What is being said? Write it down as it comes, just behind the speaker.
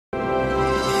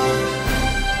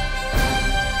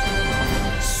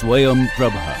Swayam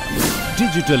Prabha.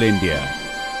 Digital India.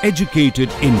 Educated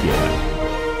India.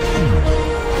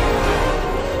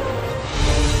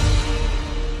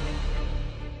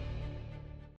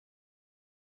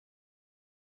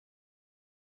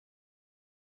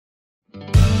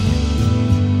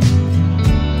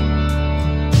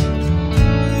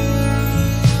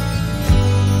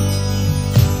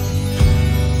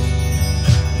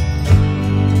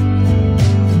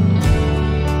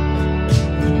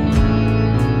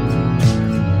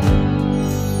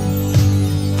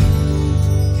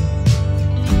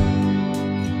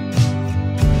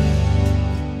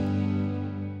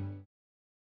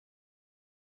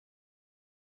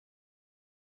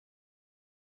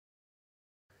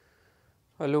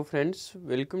 Hello friends,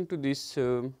 welcome to this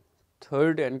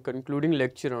third and concluding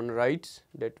lecture on rights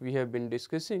that we have been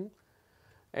discussing,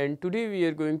 and today we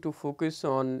are going to focus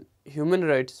on human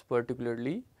rights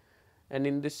particularly, and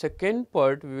in the second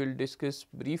part we will discuss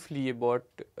briefly about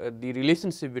the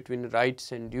relationship between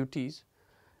rights and duties,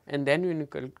 and then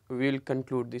we will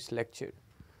conclude this lecture.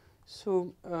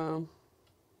 So,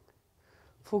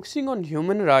 focusing on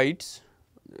human rights,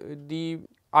 the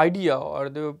idea or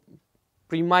the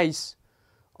premise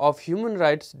of human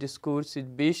rights discourse is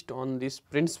based on this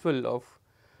principle of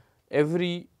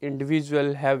every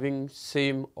individual having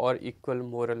same or equal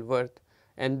moral worth,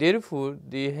 and therefore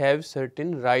they have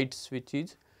certain rights which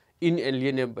is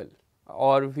inalienable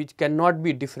or which cannot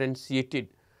be differentiated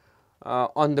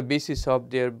on the basis of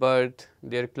their birth,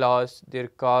 their class, their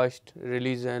caste,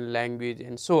 religion, language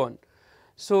and so on.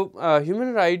 So,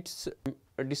 human rights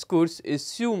discourse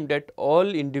assume that all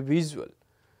individual,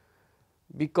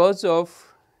 because of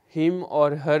him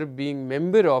or her being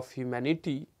member of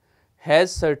humanity,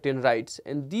 has certain rights,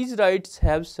 and these rights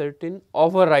have certain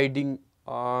overriding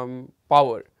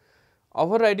power.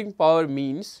 Overriding power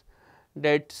means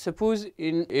that suppose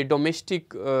in a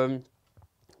domestic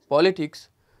politics,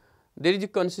 there is a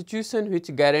constitution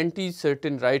which guarantees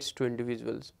certain rights to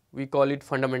individuals. We call it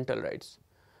fundamental rights.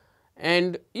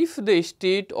 And if the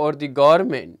state or the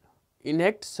government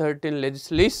enacts certain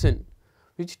legislation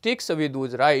which takes away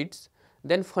those rights,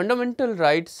 then fundamental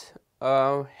rights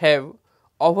have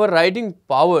overriding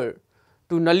power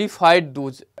to nullify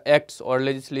those acts or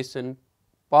legislation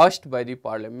passed by the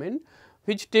parliament,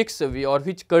 which takes away or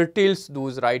which curtails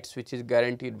those rights which is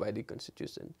guaranteed by the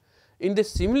constitution. In the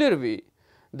similar way,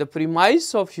 the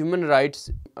premise of human rights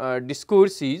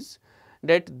discourse is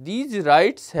that these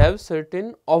rights have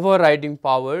certain overriding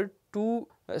power to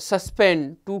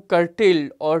suspend, to curtail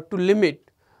or to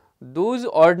limit those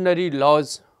ordinary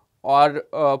laws or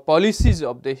policies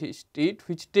of the state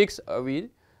which takes away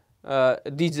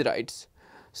these rights.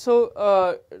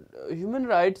 So, human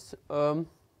rights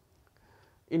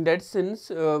in that sense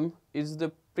is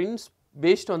the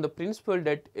based on the principle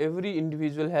that every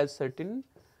individual has certain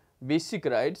basic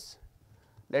rights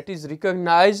that is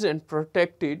recognized and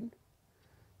protected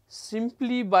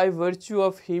simply by virtue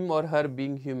of him or her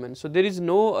being human. So, there is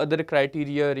no other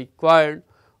criteria required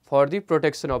for the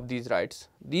protection of these rights.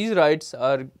 These rights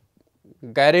are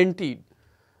guaranteed,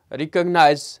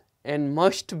 recognized and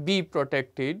must be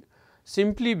protected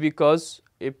simply because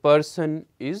a person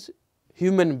is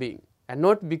human being and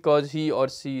not because he or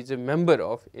she is a member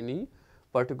of any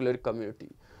particular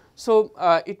community. So,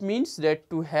 it means that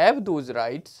to have those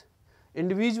rights,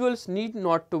 individuals need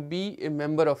not to be a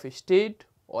member of a state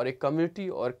or a community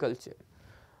or culture.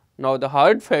 Now, the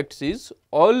hard facts is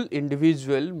all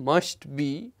individual must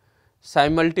be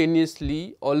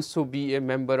simultaneously also be a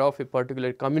member of a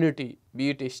particular community,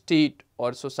 be it a state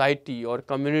or society or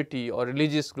community or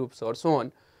religious groups or so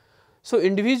on. So,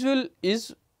 individual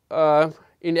is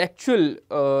in actual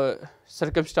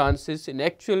circumstances, in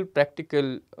actual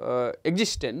practical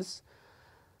existence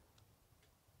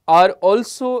are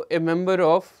also a member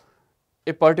of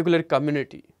a particular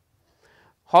community.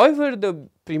 However, the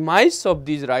premise of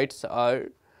these rights are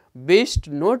based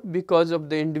not because of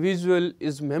the individual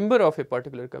is member of a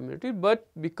particular community, but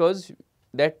because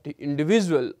that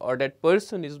individual or that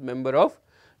person is member of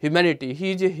humanity,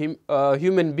 he is a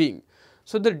human being.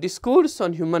 So, the discourse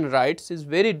on human rights is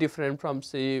very different from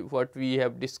say what we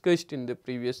have discussed in the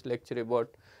previous lecture about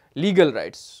legal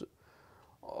rights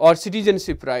or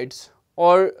citizenship rights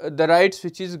or the rights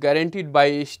which is guaranteed by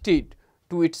a state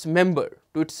to its member,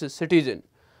 to its citizen.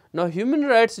 Now, human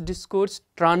rights discourse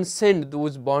transcend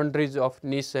those boundaries of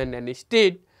nation and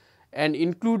state and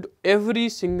include every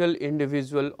single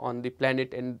individual on the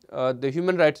planet, and the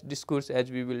human rights discourse, as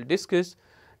we will discuss,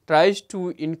 tries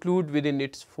to include within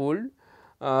its fold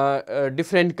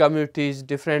different communities,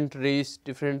 different race,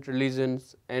 different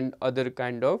religions and other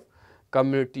kind of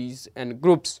communities and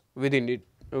groups within it.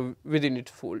 within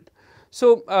its fold.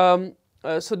 So,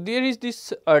 so there is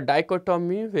this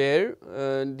dichotomy where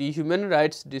the human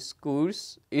rights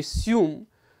discourse assume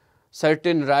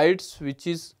certain rights which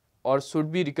is or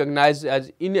should be recognized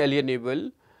as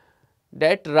inalienable.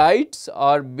 That rights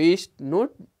are based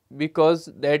not because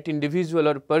that individual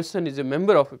or person is a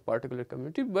member of a particular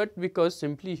community, but because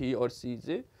simply he or she is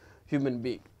a human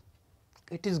being.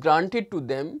 It is granted to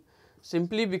them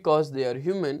simply because they are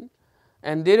human,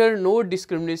 and there are no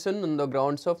discrimination on the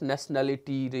grounds of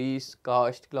nationality, race,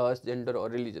 caste, class, gender or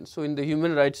religion. So, in the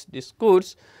human rights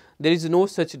discourse, there is no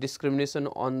such discrimination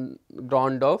on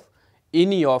ground of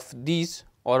any of these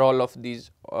or all of these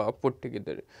put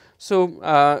together. So,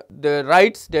 the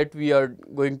rights that we are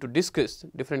going to discuss,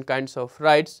 different kinds of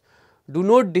rights, do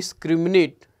not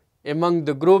discriminate among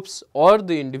the groups or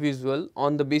the individual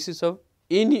on the basis of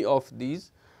any of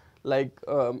these, like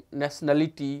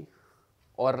nationality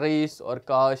or race or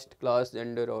caste, class,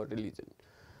 gender or religion.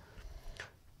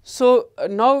 So,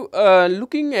 now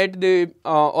looking at the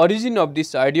origin of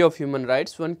this idea of human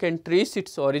rights, one can trace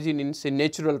its origin in say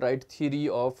natural right theory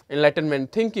of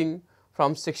Enlightenment thinking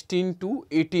from 16th to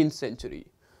 18th century.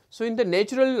 So, in the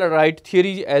natural right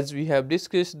theory, as we have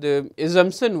discussed, the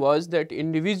assumption was that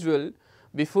individual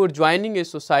before joining a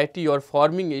society or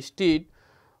forming a state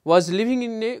was living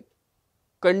in a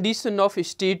condition of a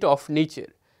state of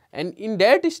nature, and in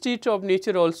that state of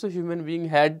nature also human being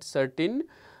had certain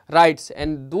rights,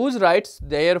 and those rights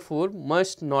therefore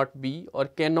must not be or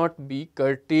cannot be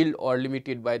curtailed or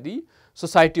limited by the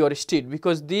society or state,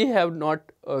 because they have not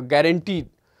guaranteed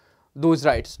those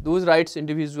rights. Those rights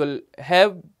individual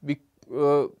have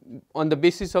on the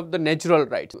basis of the natural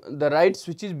rights, the rights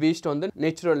which is based on the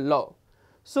natural law.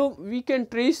 So, we can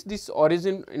trace this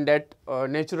origin in that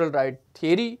natural right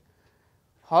theory.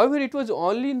 However, it was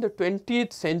only in the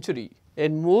 20th century,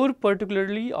 and more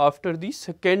particularly after the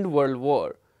Second World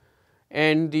War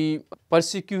and the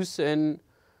persecution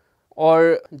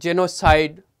or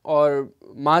genocide or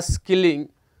mass killing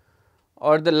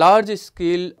or the large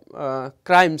scale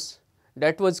crimes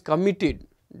that was committed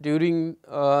during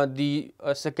the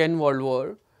Second World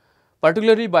War,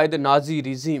 particularly by the Nazi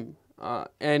regime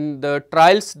and the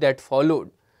trials that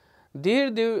followed. There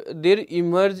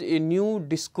emerged a new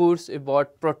discourse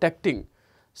about protecting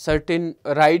certain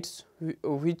rights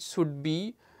which should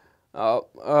be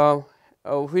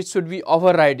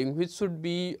overriding, which should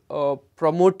be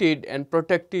promoted and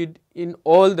protected in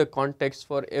all the contexts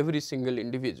for every single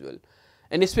individual,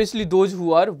 and especially those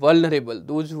who are vulnerable,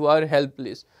 those who are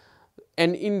helpless.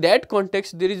 And in that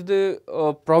context, there is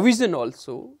the provision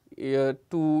also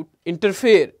to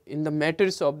interfere in the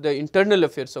matters of the internal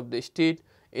affairs of the state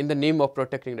in the name of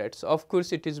protecting rights. Of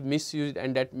course, it is misused,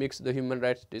 and that makes the human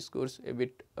rights discourse a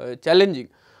bit challenging.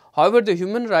 However, the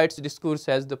human rights discourse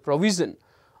has the provision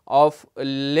of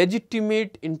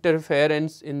legitimate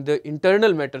interference in the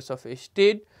internal matters of a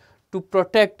state to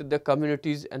protect the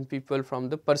communities and people from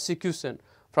the persecution,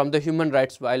 from the human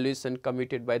rights violation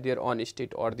committed by their own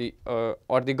state or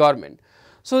the government.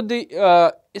 So,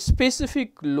 the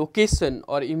specific location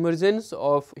or emergence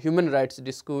of human rights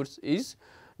discourse is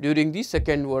during the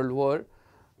Second World War,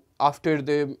 after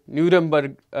the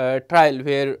Nuremberg trial,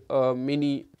 where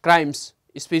many crimes,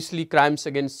 especially crimes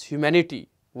against humanity,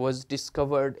 was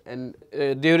discovered, and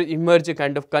there emerged a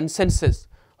kind of consensus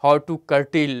how to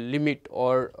curtail, limit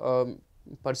or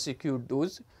persecute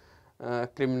those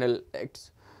criminal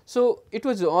acts. So, it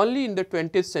was only in the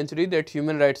 20th century that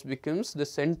human rights becomes the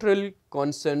central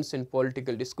concerns in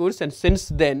political discourse, and since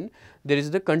then there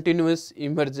is the continuous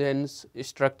emergence,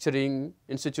 structuring,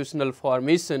 institutional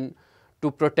formation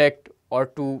to protect or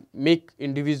to make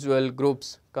individual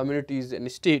groups, communities and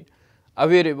state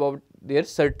aware about their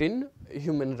certain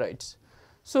human rights.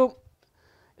 So,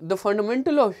 the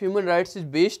fundamental of human rights is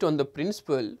based on the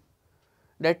principle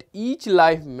that each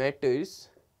life matters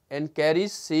and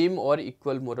carries same or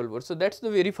equal moral worth. So, that is the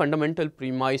very fundamental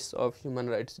premise of human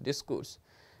rights discourse.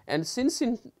 And since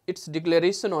in its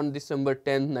declaration on December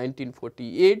 10,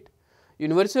 1948,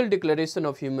 Universal Declaration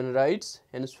of Human Rights,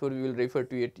 henceforth we will refer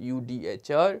to it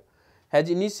UDHR, has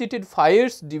initiated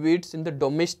fierce debates in the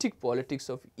domestic politics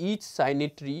of each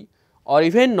signatory or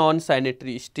even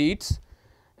non-signatory states,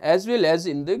 as well as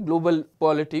in the global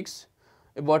politics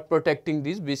about protecting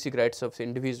these basic rights of the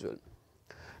individual.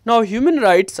 Now, human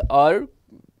rights are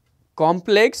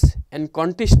complex and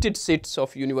contested sets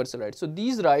of universal rights. So,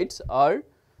 these rights are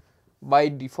by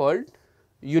default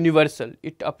universal,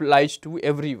 it applies to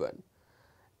everyone.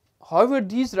 However,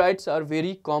 these rights are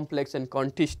very complex and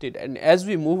contested, and as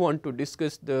we move on to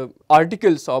discuss the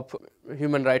articles of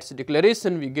Human Rights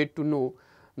Declaration, we get to know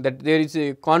that there is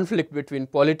a conflict between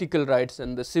political rights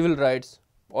and the civil rights,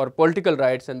 or political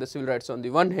rights and the civil rights on the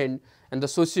one hand, and the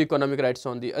socio-economic rights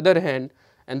on the other hand,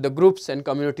 and the groups and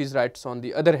communities rights on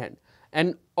the other hand,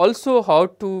 and also how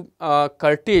to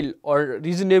curtail or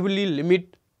reasonably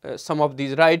limit some of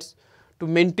these rights to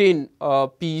maintain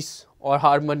peace or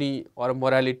harmony or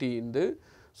morality in the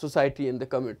society and the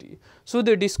community. So,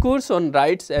 the discourse on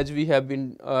rights, as we have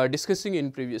been discussing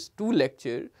in previous 2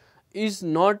 lectures, is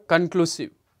not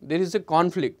conclusive. There is a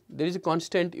conflict, there is a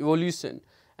constant evolution,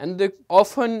 and the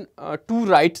often 2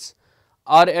 rights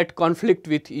are at conflict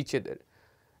with each other,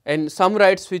 and some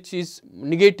rights which is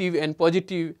negative and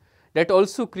positive, that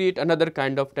also create another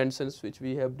kind of tensions which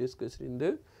we have discussed in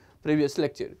the previous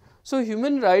lecture. So,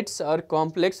 human rights are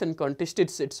complex and contested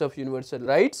sets of universal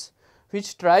rights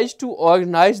which tries to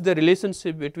organize the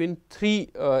relationship between 3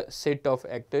 set of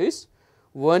actors.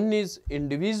 One is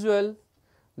individual,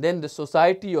 then the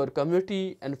society or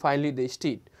community, and finally the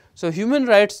state. So, human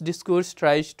rights discourse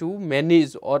tries to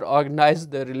manage or organize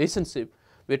the relationship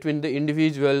between the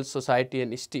individual, society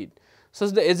and state. So,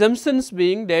 the assumptions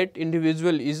being that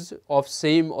individual is of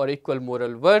same or equal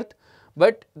moral worth,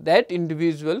 but that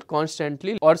individual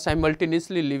constantly or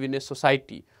simultaneously live in a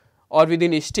society or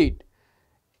within a state.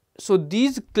 So,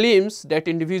 these claims that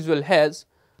individual has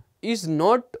is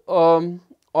not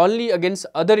only against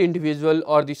other individual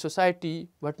or the society,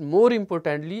 but more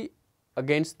importantly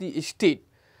against the state,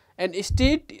 and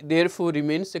state therefore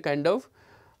remains a kind of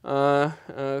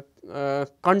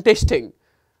contesting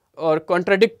or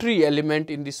contradictory element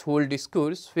in this whole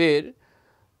discourse, where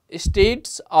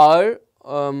states are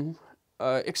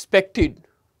expected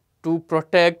to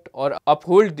protect or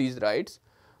uphold these rights.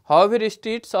 However,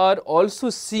 states are also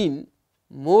seen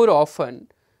more often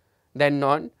than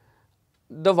not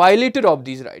the violator of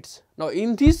these rights. Now,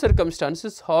 in these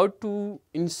circumstances, how to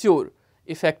ensure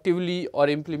effectively or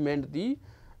implement the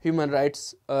human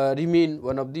rights remain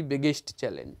one of the biggest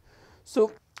challenge.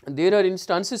 So, there are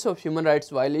instances of human rights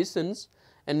violations,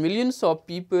 and millions of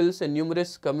peoples and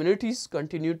numerous communities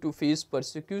continue to face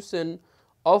persecution,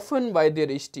 often by their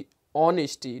own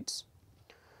states.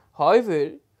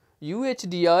 However,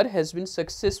 UHDR has been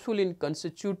successful in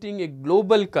constituting a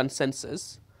global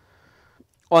consensus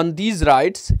on these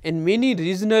rights, and many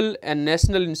regional and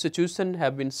national institutions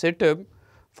have been set up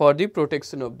for the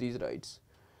protection of these rights.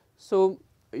 So,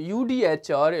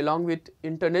 UDHR along with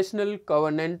International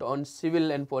Covenant on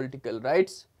Civil and Political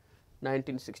Rights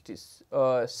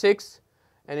 1966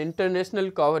 and International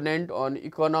Covenant on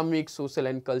Economic, Social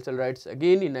and Cultural Rights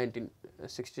again in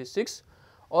 1966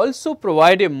 also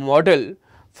provide a model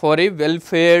for a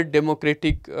welfare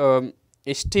democratic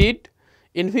state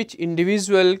in which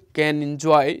individual can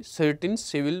enjoy certain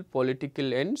civil,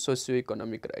 political and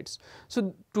socio-economic rights.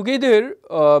 So, together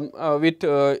with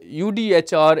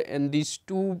UDHR and these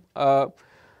 2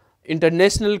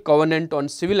 International Covenant on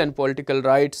Civil and Political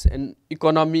Rights and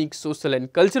Economic, Social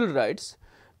and Cultural Rights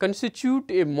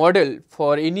constitute a model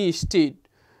for any state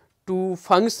to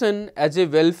function as a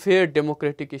welfare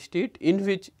democratic state in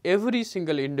which every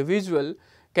single individual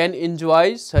can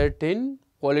enjoy certain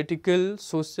political,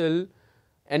 social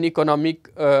and economic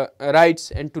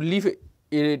rights, and to live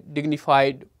a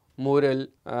dignified moral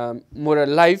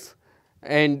life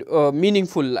and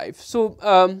meaningful life. So,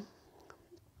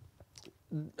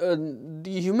 the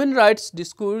human rights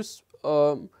discourse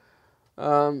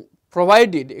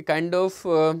provided a kind of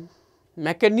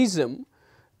mechanism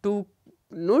to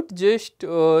not just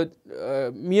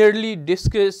merely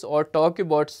discuss or talk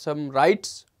about some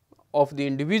rights of the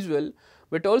individual,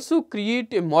 but also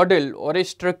create a model or a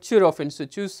structure of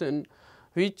institution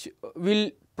which will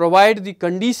provide the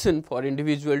condition for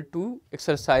individual to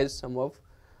exercise some of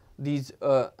these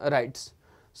rights.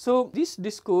 So, this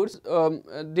discourse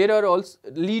there are also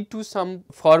lead to some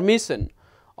formation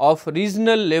of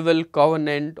regional level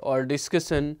covenant or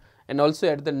discussion, and also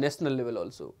at the national level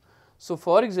also. So,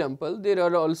 for example, there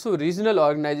are also regional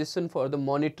organization for the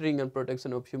monitoring and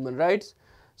protection of human rights,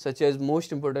 such as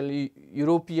most importantly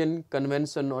European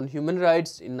Convention on Human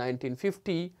Rights in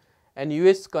 1950 and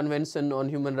US Convention on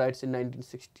Human Rights in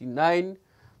 1969.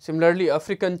 Similarly,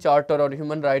 African Charter on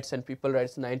Human Rights and People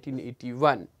Rights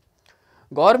 1981.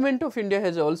 Government of India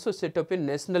has also set up a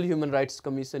National Human Rights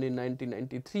Commission in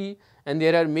 1993, and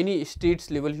there are many states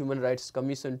level human rights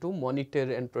commission to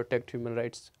monitor and protect human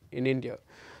rights in India.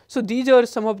 So, these are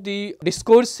some of the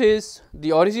discourses,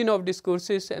 the origin of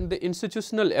discourses and the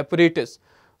institutional apparatus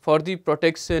for the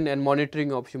protection and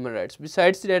monitoring of human rights.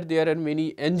 Besides that, there are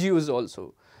many NGOs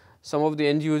also. Some of the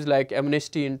NGOs like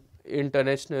Amnesty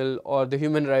International or the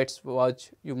Human Rights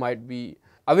Watch you might be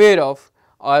aware of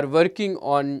are working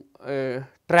on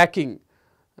tracking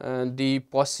the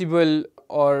possible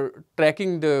or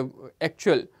tracking the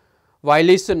actual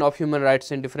violation of human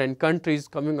rights in different countries,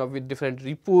 coming up with different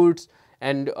reports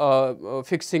and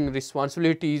fixing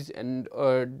responsibilities and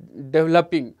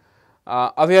developing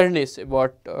awareness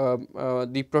about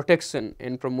the protection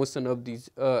and promotion of these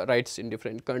rights in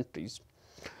different countries.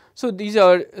 So, these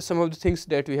are some of the things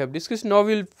that we have discussed. Now,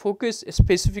 we will focus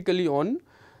specifically on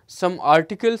some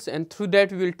articles, and through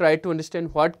that we will try to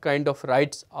understand what kind of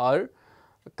rights are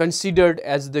considered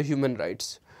as the human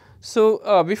rights.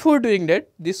 So, before doing that,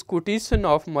 this quotation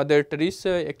of Mother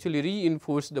Teresa actually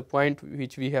reinforced the point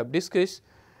which we have discussed,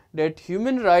 that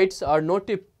human rights are not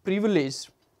a privilege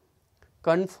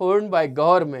conferred by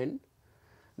government,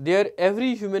 they are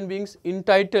every human being's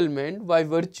entitlement by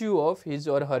virtue of his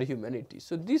or her humanity.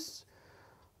 So, this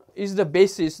is the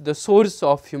basis, the source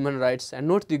of human rights, and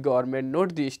not the government,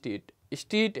 not the state.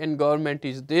 State and government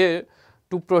is there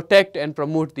to protect and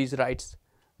promote these rights.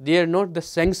 They are not the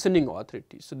sanctioning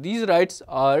authority. So, these rights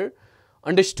are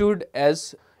understood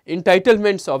as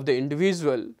entitlements of the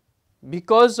individual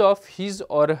because of his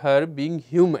or her being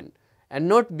human, and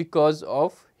not because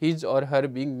of his or her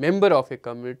being member of a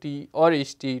community or a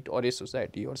state or a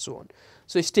society or so on.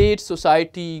 So, state,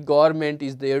 society, government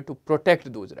is there to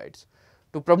protect those rights,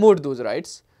 to promote those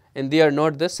rights, and they are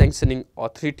not the sanctioning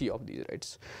authority of these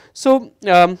rights. So,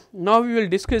 now we will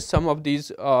discuss some of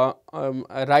these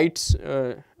rights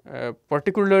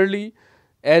particularly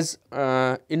as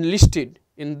enlisted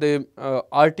in the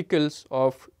articles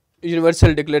of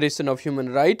Universal Declaration of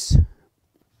Human Rights.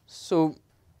 So,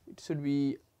 it should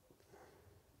be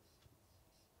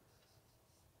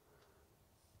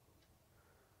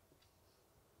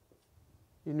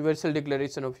Universal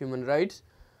Declaration of Human Rights.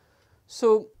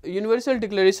 So, Universal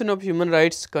Declaration of Human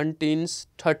Rights contains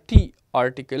 30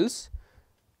 articles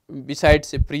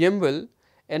besides a preamble,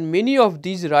 and many of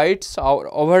these rights are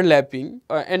overlapping,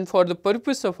 and for the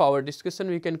purpose of our discussion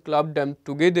we can club them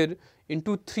together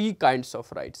into 3 kinds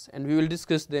of rights, and we will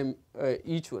discuss them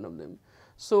each one of them.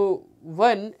 So,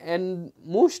 one and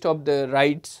most of the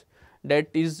rights that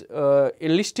is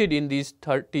enlisted in these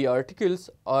 30 articles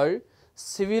are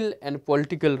civil and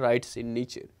political rights in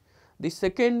nature. The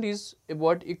second is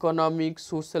about economic,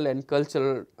 social and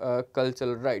cultural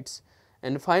rights,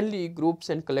 and finally groups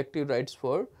and collective rights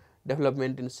for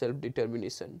development and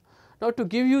self-determination. Now, to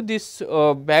give you this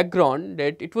background,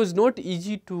 that it was not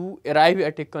easy to arrive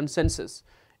at a consensus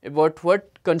about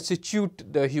what constitute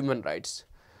the human rights.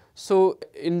 So,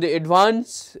 in the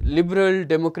advanced liberal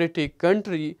democratic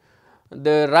country,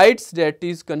 the rights that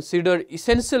is considered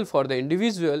essential for the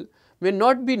individual may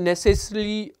not be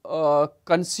necessarily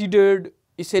considered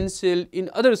essential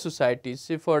in other societies.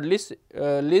 Say for less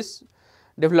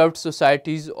developed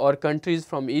societies or countries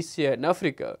from Asia and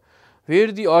Africa,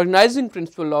 where the organizing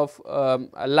principle of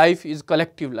life is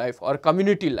collective life or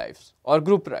community lives or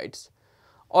group rights,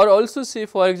 or also say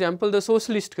for example the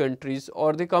socialist countries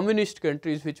or the communist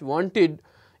countries which wanted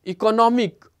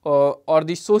economic or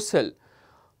the social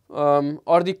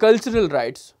or the cultural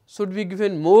rights should be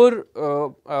given more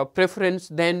preference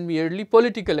than merely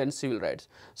political and civil rights.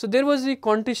 So, there was a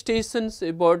contestations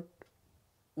about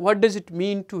what does it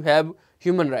mean to have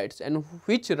human rights and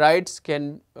which rights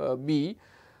can be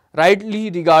rightly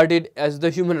regarded as the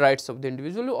human rights of the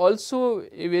individual, also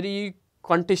a very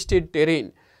contested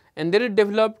terrain, and there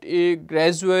developed a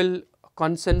gradual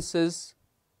consensus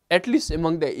at least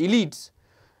among the elites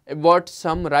about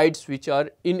some rights which are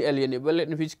inalienable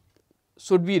and which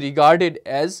should be regarded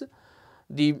as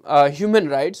the human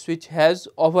rights which has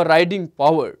overriding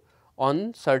power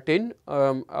on certain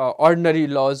ordinary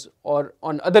laws or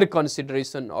on other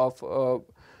consideration of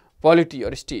polity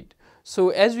or state. So,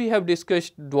 as we have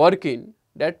discussed Dworkin,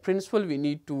 that principle we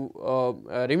need to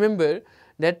remember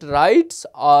that rights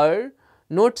are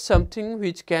not something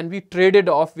which can be traded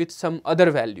off with some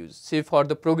other values, say for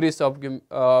the progress of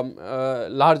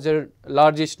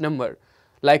largest number,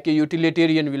 like a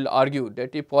utilitarian will argue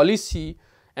that a policy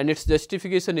and its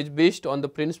justification is based on the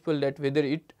principle that whether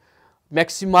it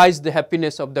maximize the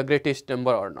happiness of the greatest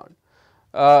number or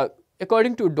not.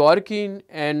 According to Dworkin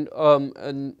and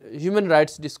human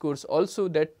rights discourse also,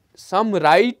 that some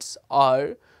rights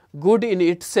are good in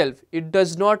itself, it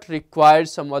does not require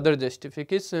some other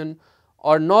justification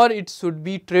or nor it should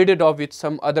be traded off with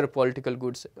some other political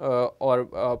goods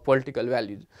or political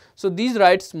values. So, these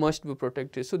rights must be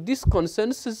protected. So, this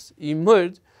consensus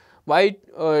emerged by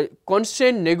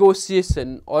constant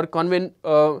negotiation or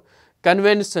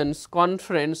conventions,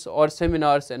 conference or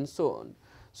seminars and so on.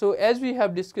 So, as we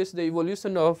have discussed the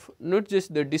evolution of not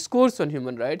just the discourse on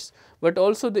human rights, but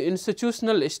also the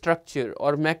institutional structure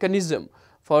or mechanism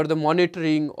for the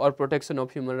monitoring or protection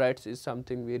of human rights is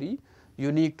something very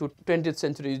unique to 20th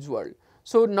century's world.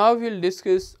 So, now we will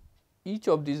discuss each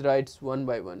of these rights one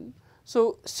by one.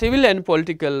 So, civil and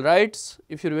political rights,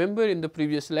 if you remember in the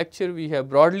previous lecture we have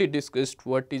broadly discussed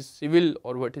what is civil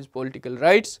or what is political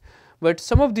rights, but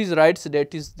some of these rights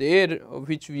that is there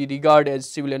which we regard as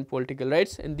civil and political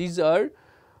rights, and these are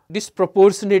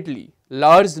disproportionately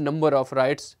large number of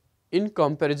rights in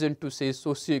comparison to say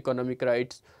socio-economic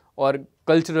rights or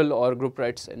cultural or group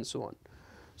rights and so on.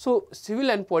 So,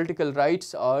 civil and political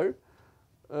rights are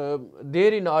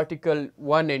there in article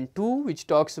 1 and 2, which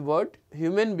talks about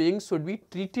human beings should be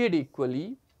treated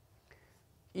equally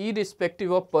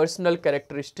irrespective of personal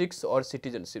characteristics or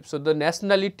citizenship. So, the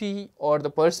nationality or the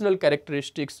personal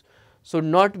characteristics should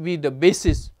not be the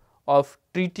basis of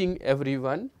treating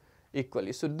everyone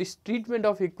equally. So, this treatment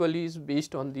of equally is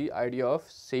based on the idea of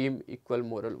same equal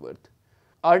moral worth.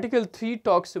 Article 3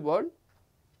 talks about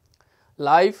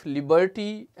life,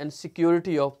 liberty and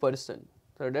security of person.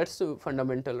 So, that is a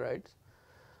fundamental rights.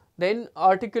 Then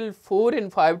article 4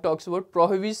 and 5 talks about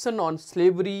prohibition on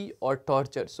slavery or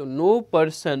torture. So, no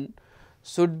person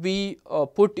should be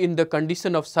put in the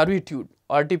condition of servitude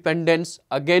or dependence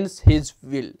against his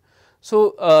will.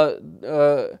 So,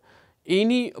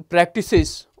 any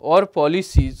practices or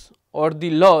policies or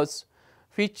the laws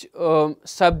which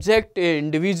subject a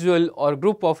individual or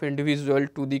group of individual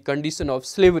to the condition of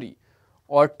slavery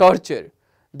or torture,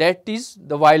 that is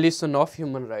the violation of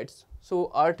human rights.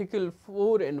 So, article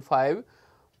 4 and 5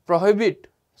 prohibit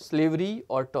slavery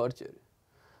or torture.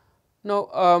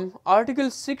 Now, article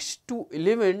 6 to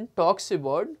 11 talks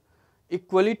about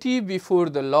equality before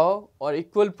the law or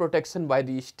equal protection by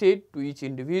the state to each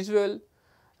individual,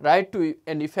 right to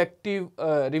an effective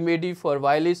remedy for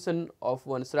violation of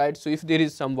one's rights. So, if there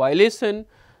is some violation,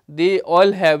 they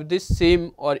all have this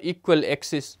same or equal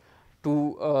access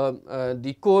to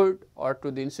the court or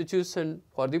to the institution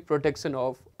for the protection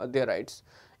of their rights.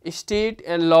 State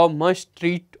and law must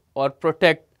treat or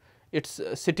protect its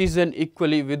citizen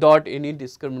equally without any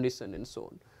discrimination and so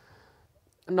on.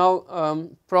 Now,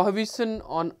 prohibition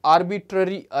on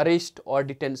arbitrary arrest or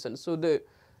detention. So, the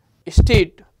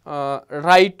state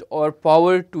right or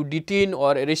power to detain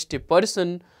or arrest a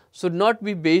person should not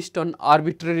be based on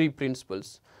arbitrary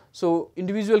principles. So,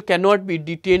 individual cannot be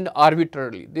detained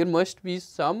arbitrarily, there must be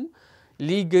some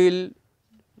legal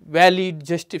valid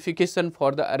justification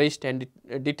for the arrest and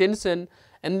detention,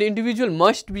 and the individual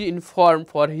must be informed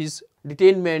for his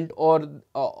detainment or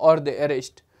the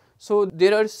arrest. So,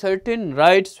 there are certain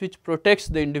rights which protects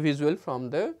the individual from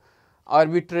the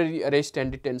arbitrary arrest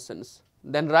and detentions.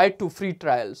 Then right to free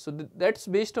trial. So, that is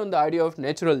based on the idea of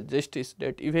natural justice,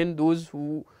 that even those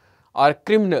who are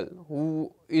criminal,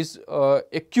 who is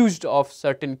accused of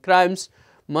certain crimes,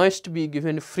 must be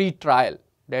given free trial.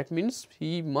 That means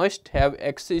he must have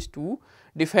access to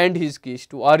defend his case,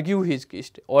 to argue his case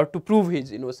or to prove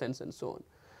his innocence and so on.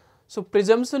 So,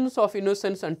 presumptions of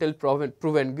innocence until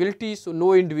proven guilty. So,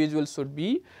 no individual should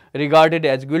be regarded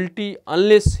as guilty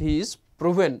unless he is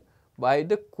proven by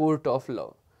the court of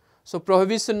law. So,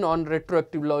 prohibition on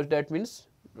retroactive laws, that means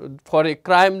for a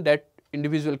crime that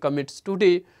individual commits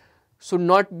today should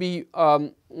not be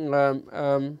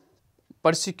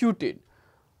persecuted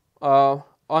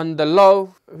on the law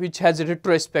which has a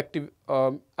retrospective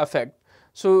effect.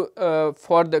 So,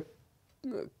 for the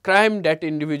crime that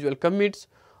individual commits,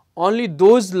 only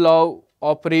those law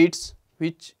operates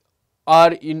which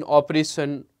are in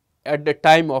operation at the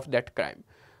time of that crime.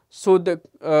 So, the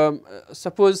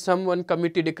suppose someone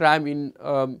committed a crime in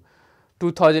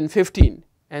 2015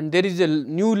 and there is a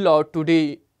new law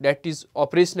today that is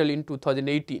operational in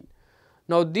 2018.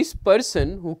 Now, this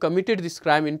person who committed this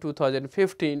crime in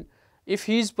 2015, if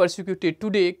he is persecuted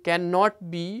today,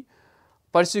 cannot be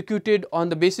persecuted on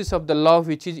the basis of the law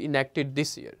which is enacted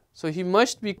this year. So, he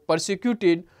must be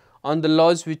persecuted on the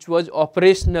laws which was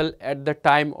operational at the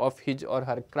time of his or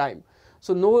her crime.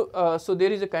 So, no, so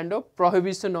there is a kind of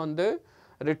prohibition on the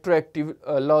retroactive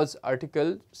laws,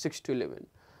 article 6 to 11.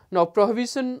 Now,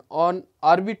 prohibition on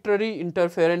arbitrary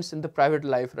interference in the private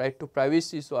life, right to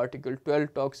privacy. So, article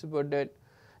 12 talks about that.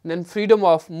 And then freedom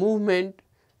of movement,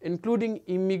 including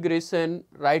immigration,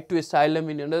 right to asylum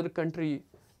in another country,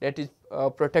 that is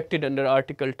protected under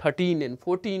article 13 and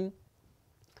 14.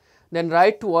 Then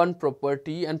right to own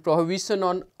property and prohibition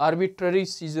on arbitrary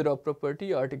seizure of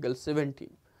property, article 17.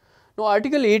 Now,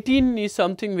 article 18 is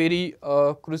something very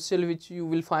crucial, which you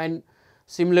will find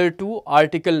similar to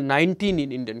article 19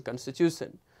 in Indian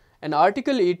constitution, and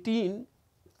article 18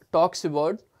 talks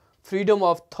about freedom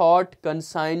of thought,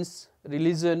 conscience,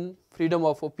 religion, freedom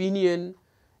of opinion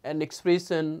and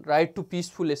expression, right to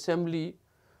peaceful assembly,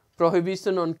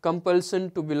 prohibition on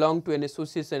compulsion to belong to an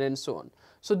association and so on.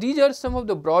 So, these are some of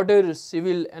the broader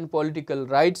civil and political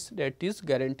rights that is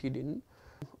guaranteed in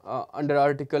under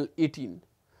Article 18.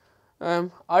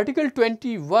 Article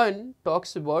 21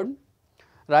 talks about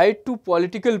right to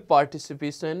political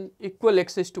participation, equal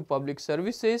access to public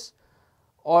services,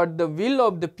 or the will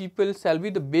of the people shall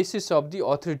be the basis of the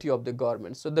authority of the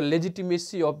government. So, the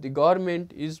legitimacy of the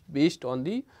government is based on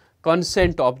the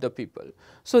consent of the people.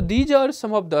 So, these are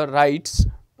some of the rights.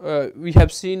 We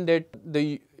have seen that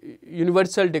the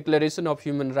Universal Declaration of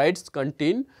Human Rights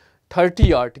contain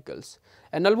 30 articles,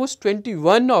 and almost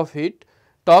 21 of it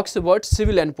talks about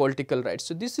civil and political rights.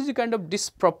 So, this is a kind of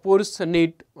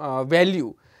disproportionate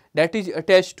value that is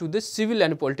attached to the civil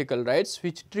and political rights,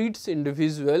 which treats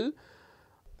individual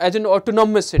as an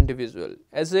autonomous individual,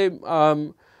 as a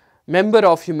member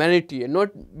of humanity, and not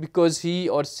because he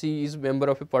or she is member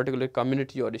of a particular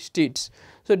community or states.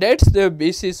 So, that is the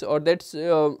basis, or that is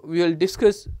we will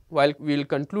discuss while we will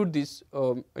conclude this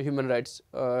human rights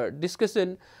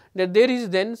discussion, that there is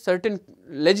then certain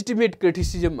legitimate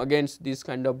criticism against this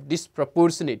kind of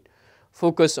disproportionate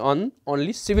focus on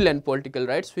only civil and political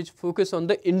rights, which focus on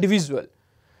the individual.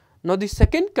 Now, the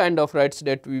second kind of rights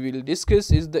that we will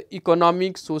discuss is the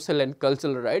economic, social and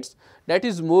cultural rights, that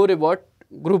is more about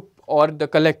group or the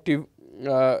collective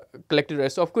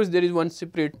rights. Of course, there is one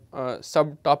separate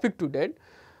subtopic to that,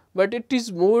 but it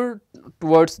is more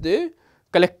towards the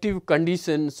collective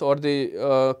conditions or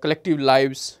the collective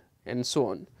lives and so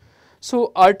on.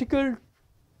 So, Article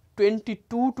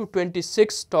 22 to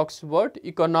 26 talks about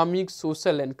economic,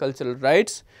 social and cultural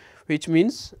rights, which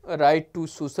means a right to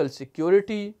social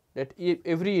security, that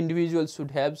every individual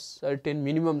should have certain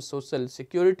minimum social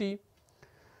security,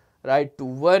 right to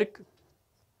work,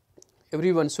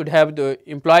 everyone should have the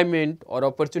employment or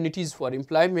opportunities for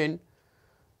employment,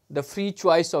 the free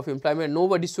choice of employment,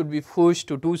 nobody should be forced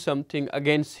to do something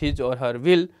against his or her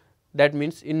will, that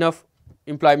means enough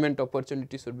employment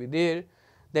opportunity should be there.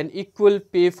 Then equal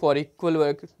pay for equal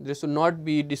work, there should not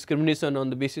be discrimination on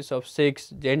the basis of sex,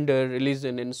 gender,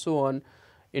 religion and so on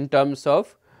in terms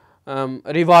of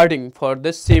rewarding for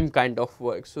the same kind of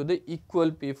work. So, the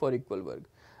equal pay for equal work,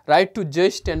 right to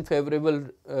just and favorable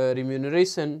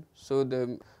remuneration. So,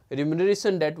 the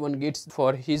remuneration that one gets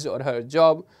for his or her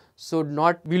job should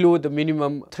not below the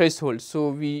minimum threshold. So,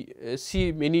 we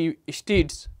see many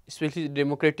states, especially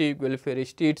democratic welfare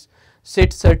states,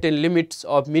 set certain limits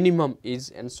of minimum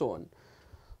age and so on.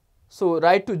 So,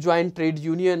 right to join trade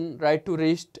union, right to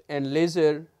rest and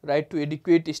leisure, right to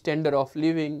adequate standard of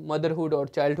living, motherhood or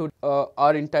childhood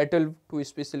are entitled to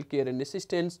special care and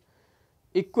assistance,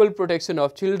 equal protection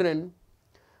of children,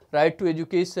 right to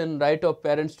education, right of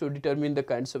parents to determine the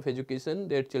kinds of education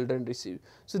their children receive.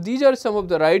 So, these are some of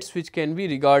the rights which can be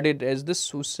regarded as the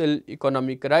social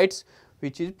economic rights,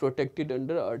 which is protected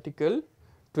under Article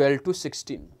 12 to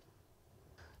 16.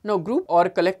 Now, group or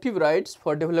collective rights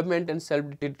for development and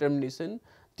self-determination,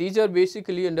 these are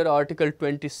basically under Article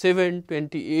 27,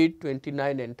 28,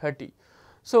 29 and 30.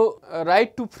 So,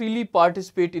 right to freely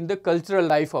participate in the cultural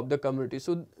life of the community.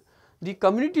 So, the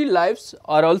community lives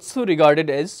are also regarded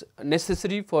as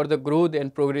necessary for the growth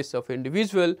and progress of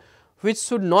individual, which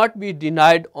should not be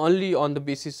denied only on the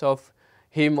basis of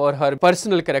him or her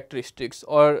personal characteristics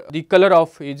or the color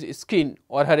of his skin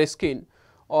or her skin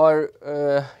or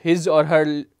his or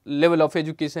her level of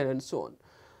education and so on.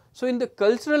 So, in the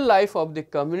cultural life of the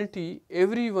community,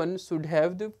 everyone should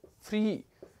have the free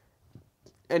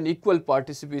and equal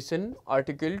participation,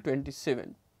 Article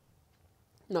 27.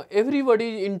 Now,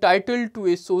 everybody is entitled to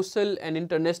a social and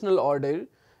international order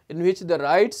in which the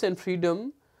rights and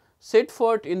freedom set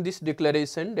forth in this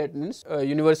declaration, that means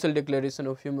Universal Declaration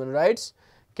of Human Rights,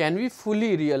 can be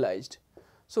fully realized.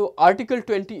 So, Article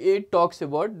 28 talks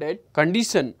about that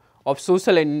condition of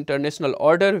social and international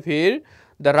order where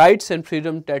the rights and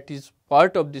freedom that is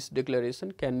part of this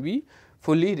declaration can be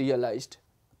fully realized.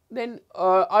 Then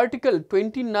Article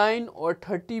 29 or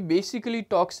 30 basically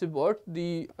talks about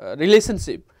the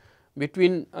relationship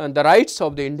between the rights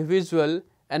of the individual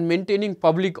and maintaining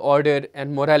public order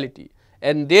and morality,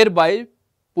 and thereby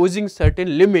posing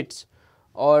certain limits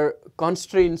or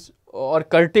constraints or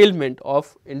curtailment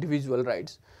of individual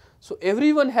rights. So,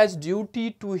 everyone has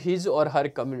duty to his or her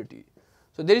community.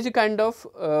 So, there is a kind of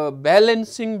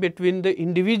balancing between the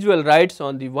individual rights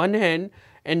on the one hand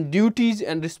and duties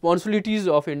and responsibilities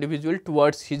of individual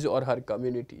towards his or her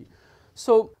community.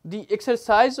 So, the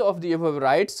exercise of the above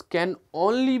rights can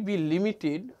only be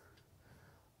limited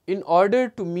in order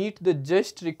to meet the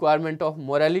just requirement of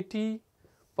morality,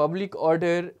 public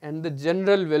order and the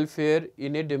general welfare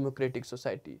in a democratic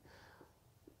society.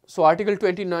 So Article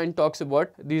 29 talks about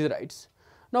these rights.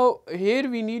 Now here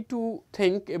we need to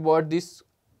think about this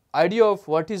idea of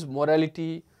what is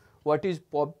morality, what is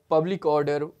public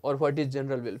order, or what is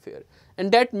general welfare,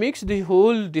 and that makes the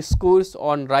whole discourse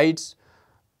on rights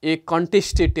a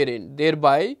contested terrain.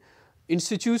 Thereby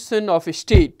institution of a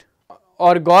state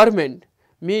or government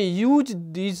may use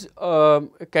these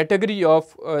category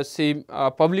of say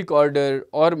public order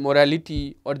or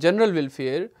morality or general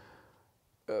welfare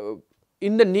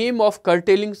in the name of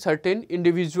curtailing certain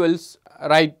individuals'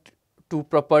 right to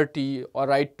property or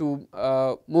right to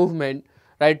movement,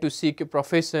 right to seek a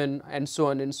profession, and so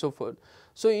on and so forth.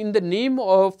 So in the name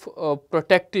of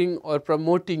protecting or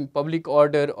promoting public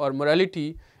order or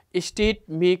morality, a state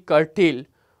may curtail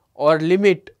or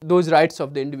limit those rights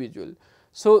of the individual.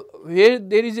 So where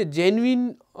there is a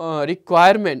genuine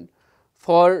requirement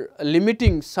for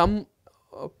limiting some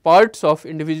parts of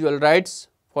individual rights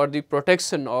for the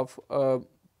protection of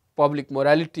public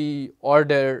morality,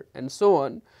 order, and so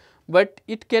on, but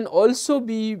it can also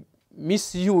be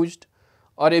misused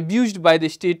or abused by the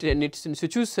state and its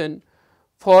institution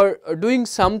for doing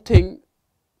something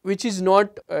which is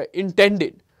not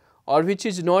intended, or which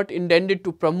is not intended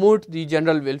to promote the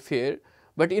general welfare,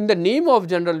 but in the name of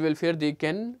general welfare they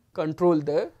can control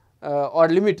the or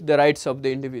limit the rights of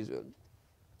the individual.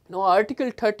 Now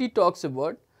Article 30 talks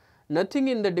about nothing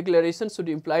in the declaration should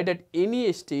imply that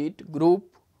any state,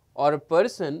 group, or a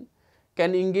person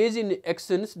can engage in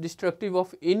actions destructive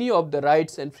of any of the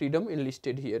rights and freedom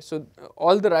enlisted here. So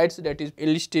all the rights that is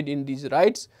enlisted in these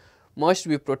rights must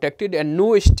be protected, and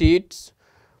no states,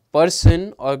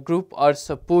 person, or group are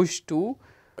supposed to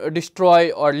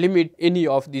destroy or limit any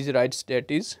of these rights that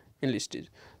is enlisted.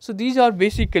 So these are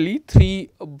basically three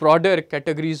broader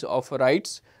categories of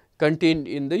rights contained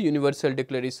in the Universal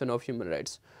Declaration of Human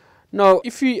Rights. Now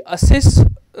if we assess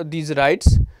these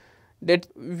rights, that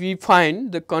we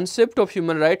find the concept of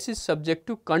human rights is subject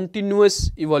to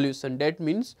continuous evolution. That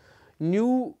means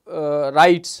new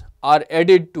rights are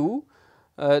added to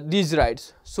these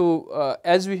rights. So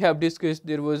as we have discussed,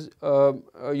 there was a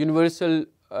Universal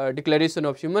Declaration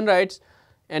of Human Rights,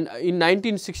 and in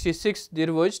 1966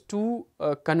 there was two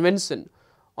convention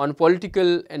on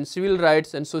political and civil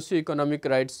rights and socio-economic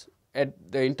rights at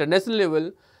the international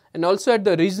level, and also at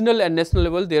the regional and national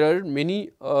level there are many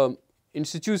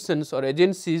institutions or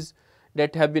agencies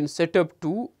that have been set up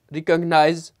to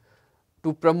recognize,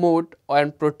 to promote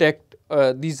and protect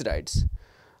these rights.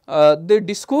 The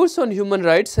discourse on human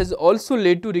rights has also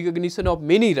led to recognition of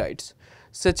many rights,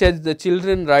 such as the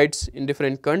children rights in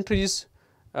different countries.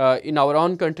 In our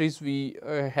own countries we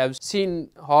have seen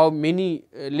how many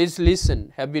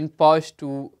legislation have been passed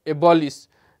to abolish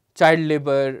child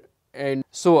labor and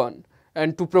so on,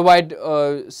 and to provide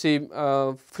say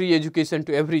free education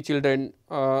to every children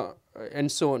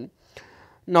and so on.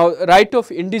 Now right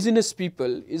of indigenous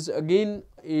people is again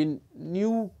a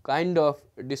new kind of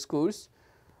discourse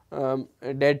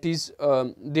that is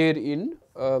there in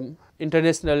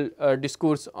international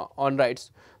discourse on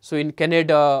rights. So in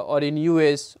Canada or in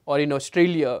US or in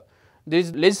Australia there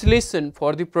is legislation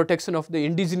for the protection of the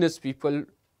indigenous people,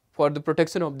 for the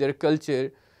protection of their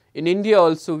culture. In India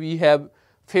also we have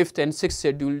 5th and 6th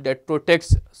schedule that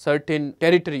protects certain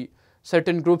territory,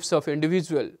 certain groups of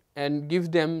individual, and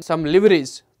give them some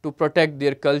leverage to protect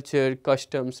their culture,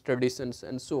 customs, traditions,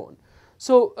 and so on.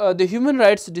 So the human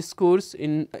rights discourse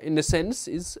in a sense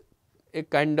is a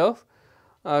kind of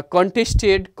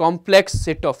contested complex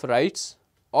set of rights,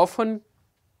 often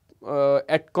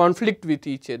at conflict with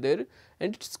each other,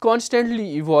 and it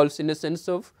constantly evolves in a sense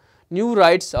of new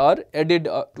rights are added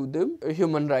to the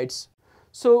human rights.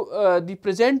 So the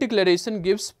present declaration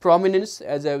gives prominence,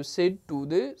 as I have said, to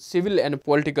the civil and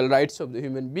political rights of the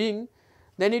human being.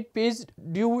 Then it pays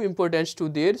due importance to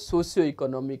their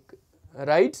socio-economic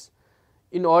rights.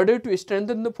 In order to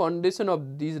strengthen the foundation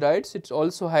of these rights, it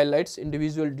also highlights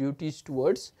individual duties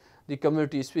towards the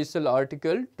community. Special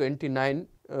Article 29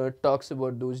 talks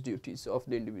about those duties of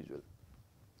the individual.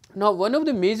 Now one of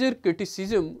the major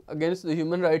criticism against the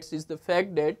human rights is the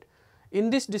fact that in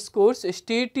this discourse a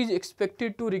state is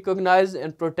expected to recognize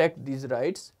and protect these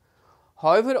rights.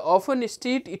 However, often a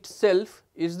state itself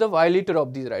is the violator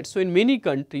of these rights. So in many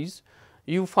countries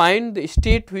you find the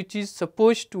state which is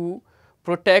supposed to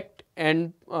protect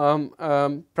and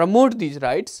promote these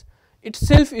rights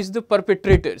itself is the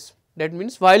perpetrators, that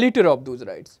means violator of those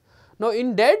rights. Now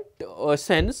in that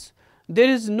sense there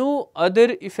is no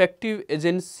other effective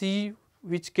agency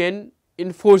which can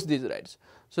enforce these rights.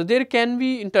 So there can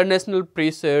be international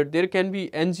pressure, there can be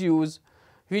NGOs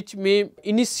which may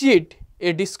initiate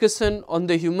a discussion on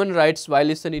the human rights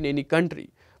violation in any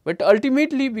country, But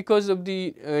ultimately, because of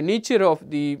the nature of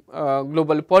the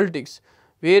global politics,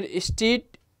 where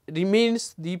state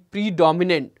remains the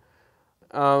predominant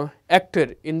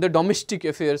actor in the domestic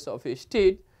affairs of a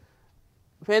state,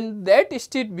 when that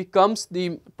state becomes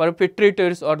the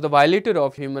perpetrators or the violator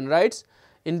of human rights,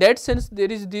 in that sense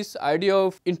there is this idea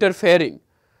of interfering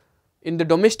in the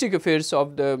domestic affairs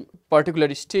of the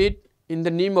particular state in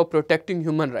the name of protecting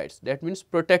human rights. That means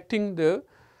protecting the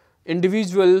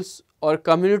individuals or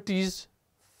communities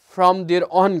from their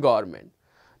own government.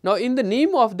 Now, in the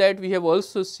name of that, we have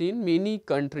also seen many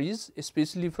countries,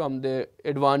 especially from the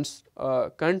advanced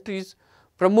countries,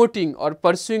 promoting or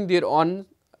pursuing their own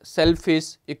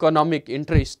selfish economic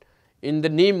interest in the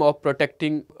name of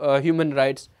protecting human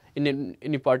rights in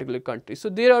any particular country. So,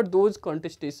 there are those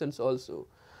contestations also.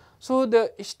 So,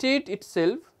 the state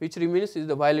itself which remains is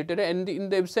the violator, and in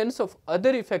the absence of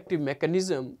other effective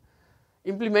mechanism,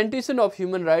 implementation of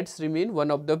human rights remain one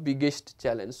of the biggest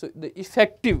challenge. So, the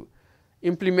effective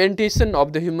implementation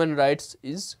of the human rights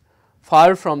is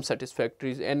far from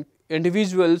satisfactory, and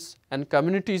individuals and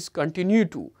communities continue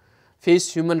to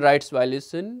face human rights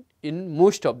violation in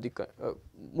most of the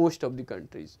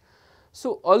countries.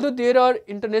 So, although there are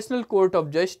International Court of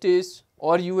Justice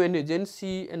or UN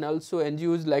agency and also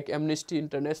NGOs like Amnesty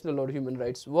International or Human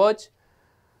Rights Watch,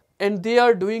 and they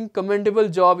are doing commendable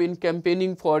job in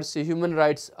campaigning for, say, human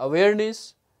rights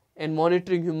awareness and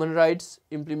monitoring human rights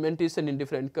implementation in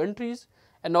different countries,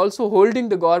 and also holding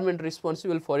the government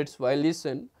responsible for its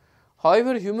violation.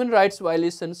 However, human rights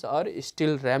violations are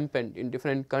still rampant in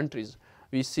different countries.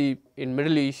 We see in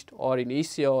Middle East or in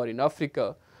Asia or in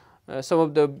Africa, some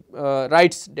of the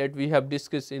rights that we have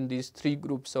discussed in these three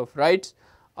groups of rights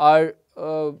are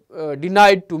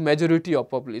denied to majority of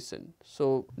population.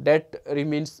 So, that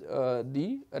remains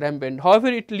the rampant. However,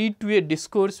 it lead to a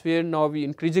discourse where now we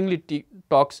increasingly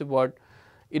talks about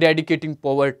eradicating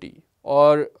poverty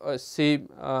or say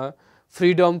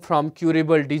freedom from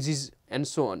curable disease and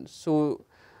so on. So,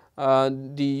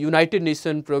 the United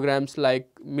Nations programs like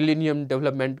Millennium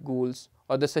Development Goals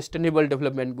or the Sustainable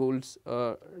Development Goals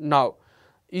now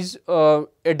is a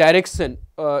direction,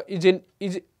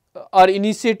 are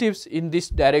initiatives in this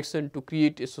direction to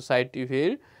create a society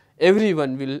where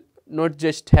everyone will not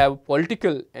just have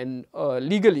political and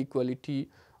legal equality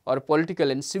or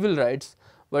political and civil rights,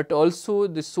 but also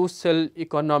the social,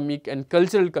 economic and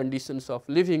cultural conditions of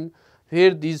living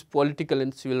where these political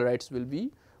and civil rights will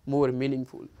be more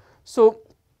meaningful. So,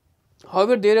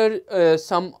 however, there are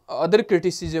some other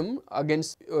criticism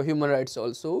against human rights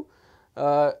also.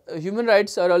 Human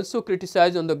rights are also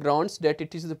criticized on the grounds that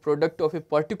it is the product of a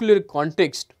particular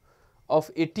context of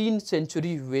 18th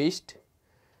century West,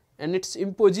 and its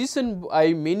imposition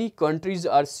by many countries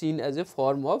are seen as a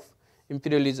form of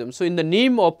imperialism. So, in the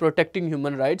name of protecting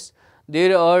human rights,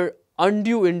 there are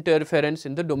undue interference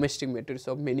in the domestic matters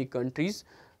of many countries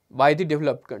by the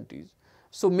developed countries.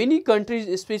 So, many countries,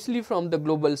 especially from the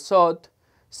global south,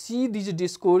 see this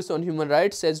discourse on human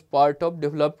rights as part of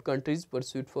developed countries'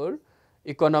 pursuit for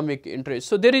economic interest.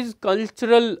 So, there is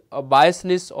cultural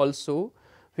biasness also,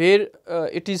 where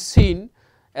it is seen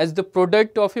as the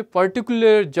product of a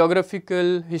particular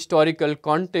geographical historical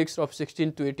context of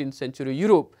 16th to 18th century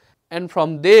Europe, and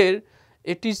from there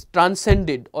it is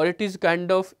transcended or it is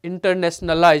kind of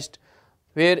internationalized,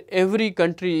 where every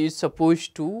country is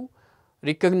supposed to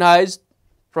recognize,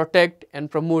 protect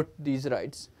and promote these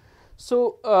rights.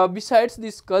 So, besides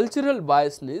this cultural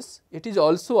biasness, it is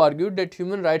also argued that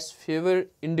human rights favor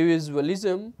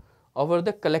individualism over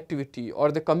the collectivity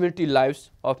or the community lives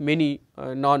of many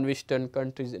non-Western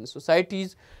countries and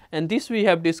societies, and this we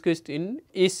have discussed in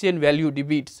Asian value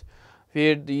debates,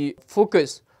 where the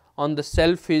focus on the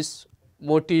selfish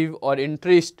motive or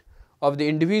interest of the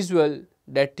individual,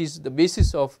 that is the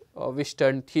basis of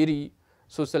Western theory,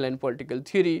 social and political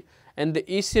theory, and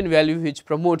the Asian value which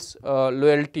promotes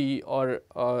loyalty or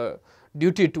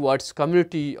duty towards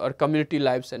community or community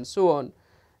lives and so on.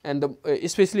 And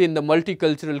especially in the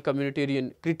multicultural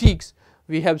communitarian critiques,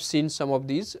 we have seen some of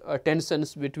these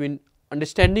tensions between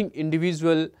understanding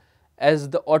individual as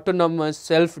the autonomous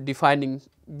self-defining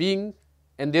being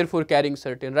and therefore carrying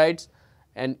certain rights,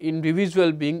 and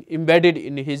individual being embedded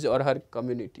in his or her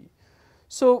community.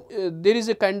 So, there is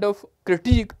a kind of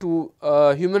critique to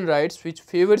human rights which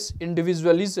favors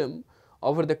individualism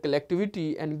over the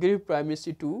collectivity and give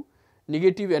primacy to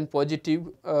negative and positive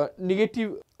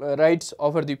rights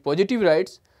over the positive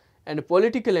rights, and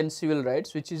political and civil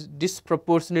rights which is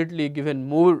disproportionately given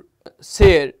more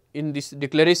share in this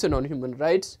declaration on human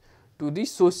rights to the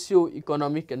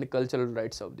socio-economic and cultural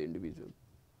rights of the individual.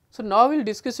 So, now we will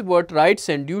discuss about rights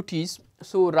and duties.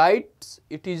 So, rights,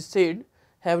 it is said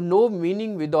have no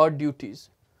meaning without duties,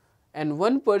 and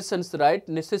one person's right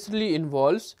necessarily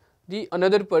involves the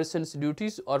another person's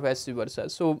duties or vice versa.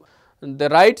 So, the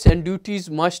rights and duties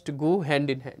must go hand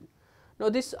in hand. Now,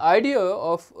 this idea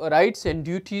of rights and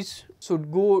duties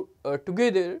should go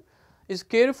together is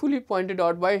carefully pointed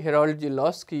out by Harold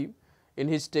Zilowski in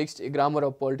his text A Grammar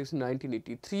of Politics in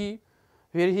 1983,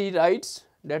 where he writes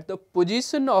that the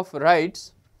possession of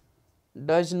rights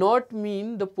does not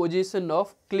mean the possession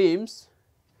of claims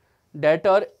that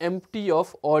are empty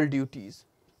of all duties.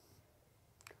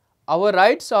 Our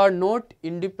rights are not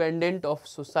independent of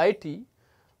society,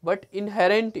 but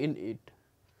inherent in it.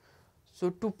 So,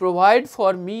 to provide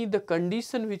for me the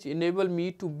condition which enable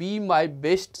me to be my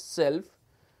best self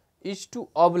is to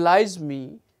oblige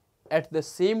me at the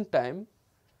same time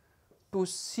to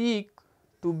seek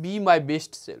to be my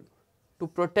best self. To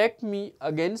protect me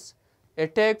against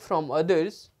attack from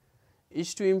others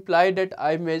is to imply that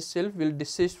I myself will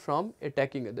desist from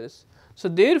attacking others. So,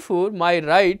 therefore, my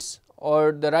rights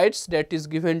or the rights that is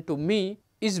given to me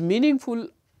is meaningful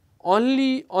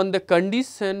only on the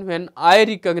condition when I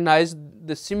recognize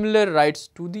the similar rights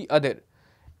to the other,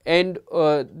 and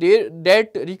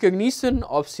that recognition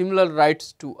of similar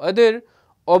rights to other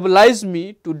oblige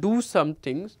me to do some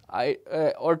things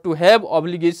or to have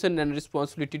obligation and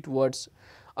responsibility towards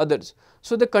others.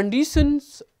 So, the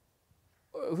conditions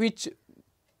which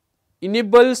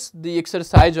enables the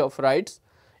exercise of rights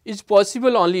is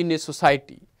possible only in a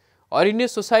society, or in a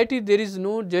society there is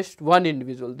no just one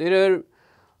individual, there are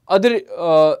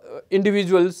other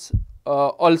individuals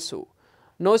also.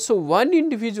 Now, so one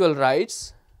individual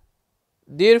rights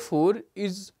therefore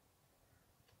is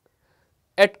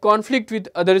at conflict with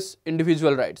others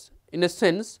individual rights, in a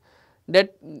sense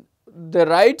that the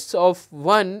rights of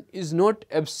one is not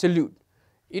absolute,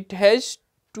 it has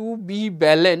to be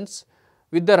balanced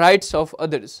with the rights of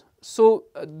others. So,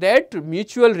 that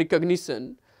mutual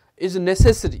recognition is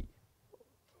necessary,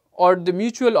 or the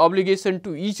mutual obligation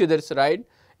to each other's right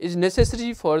is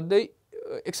necessary for the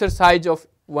exercise of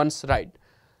one's right.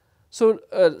 So,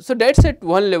 so that is at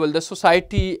one level, the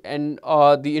society and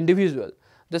the individual.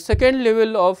 The second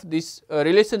level of this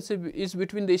relationship is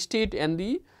between the state and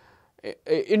the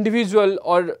individual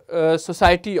or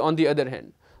society on the other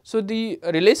hand. So, the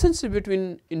relationship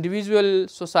between individual,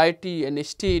 society and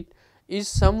state is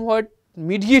somewhat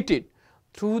mediated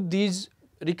through these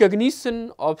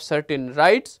recognition of certain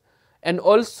rights and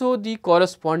also the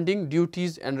corresponding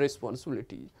duties and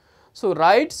responsibilities. So,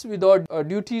 rights without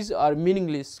duties are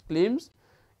meaningless claims.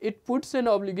 It puts an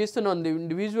obligation on the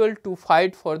individual to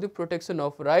fight for the protection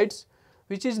of rights,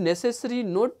 which is necessary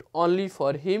not only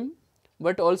for him,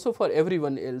 but also for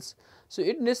everyone else. So,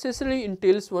 it necessarily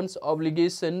entails one's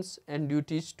obligations and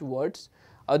duties towards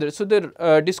others. So,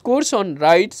 the discourse on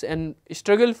rights and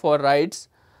struggle for rights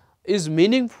is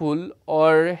meaningful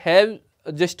or have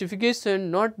a justification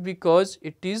not because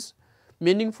it is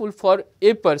meaningful for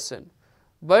a person,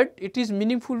 but it is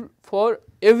meaningful for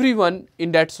everyone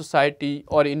in that society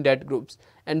or in that groups,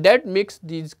 and that makes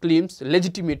these claims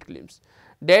legitimate claims,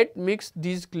 that makes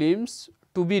these claims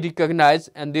to be recognized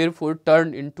and therefore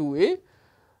turned into a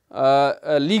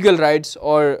legal rights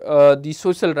or the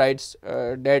social rights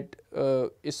that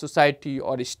a society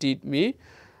or a state may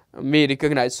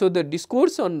recognize. So, the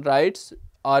discourse on rights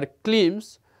are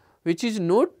claims which is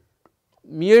not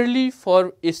merely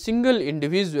for a single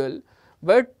individual,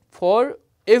 but for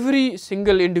every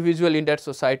single individual in that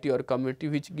society or community,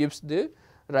 which gives the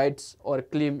rights or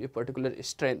claim a particular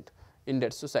strength in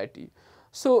that society.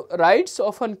 So, rights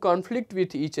often conflict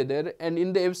with each other, and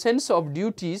in the absence of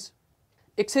duties,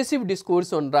 excessive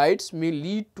discourse on rights may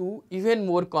lead to even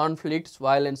more conflicts,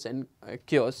 violence and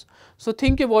chaos. So,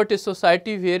 think about a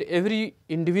society where every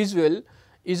individual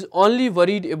is only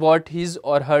worried about his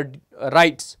or her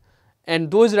rights,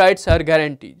 and those rights are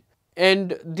guaranteed,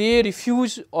 and they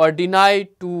refuse or deny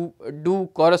to do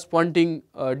corresponding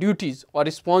duties or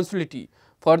responsibility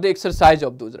for the exercise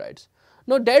of those rights.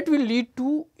 Now, that will lead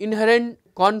to inherent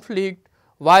conflict,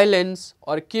 violence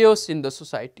or chaos in the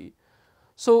society.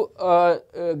 So,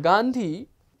 Gandhi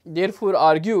therefore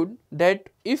argued that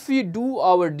if we do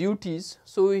our duties,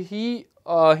 so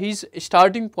his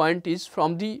starting point is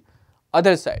from the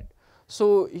other side.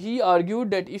 So, he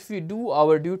argued that if we do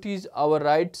our duties, our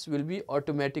rights will be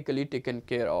automatically taken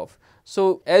care of.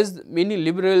 So, as many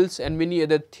liberals and many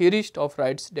other theorists of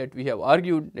rights that we have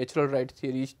argued, natural rights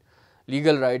theorists,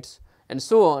 legal rights and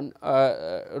so on,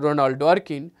 Ronald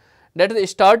Dworkin, that the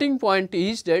starting point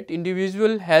is that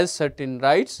individual has certain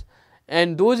rights,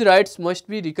 and those rights must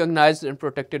be recognized and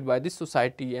protected by the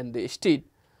society and the state.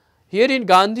 Here in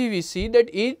Gandhi we see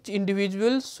that each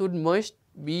individual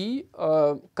be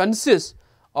conscious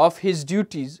of his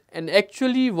duties and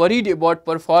actually worried about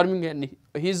performing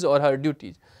his or her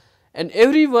duties. And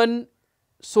everyone,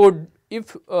 so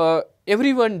if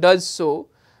everyone does so,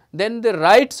 then the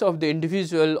rights of the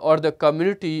individual or the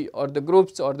community or the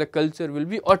groups or the culture will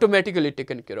be automatically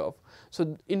taken care of.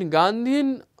 So, in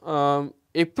Gandhian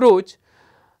approach,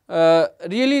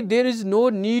 really there is no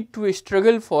need to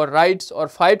struggle for rights or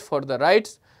fight for the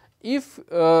rights if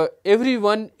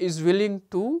everyone is willing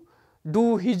to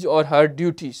do his or her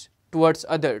duties towards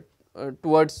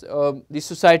towards the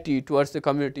society, towards the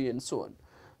community and so on.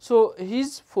 So,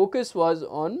 his focus was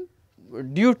on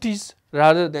duties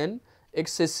rather than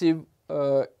excessive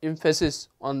emphasis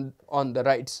on the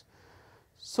rights.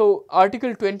 So,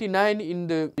 Article 29 in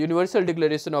the Universal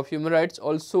Declaration of Human Rights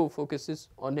also focuses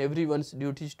on everyone's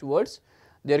duties towards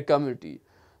their community.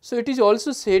 So, it is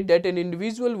also said that an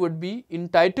individual would be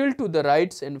entitled to the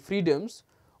rights and freedoms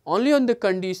only on the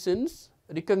conditions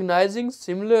recognizing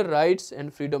similar rights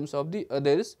and freedoms of the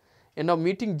others and of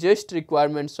meeting just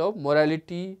requirements of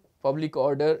morality, public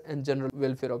order and general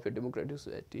welfare of a democratic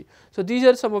society. So, these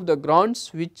are some of the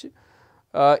grounds which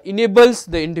enables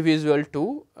the individual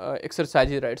to exercise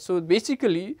his rights. So,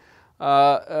 basically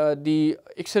the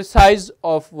exercise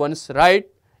of one's right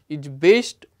is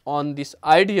based on this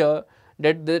idea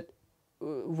that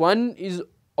one is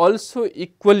also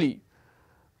equally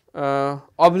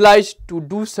obliged to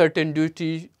do certain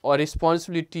duties or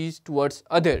responsibilities towards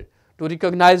other, to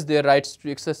recognize their rights,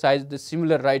 to exercise the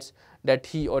similar rights that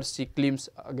he or she claims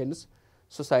against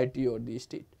society or the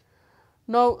state.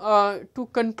 Now, to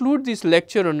conclude this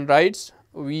lecture on rights,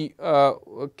 we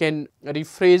can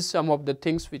rephrase some of the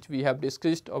things which we have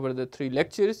discussed over the 3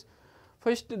 lectures.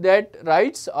 First, that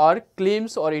rights are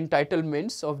claims or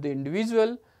entitlements of the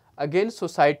individual against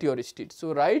society or state.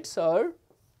 So, rights are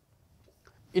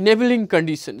enabling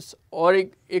conditions or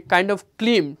a kind of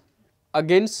claim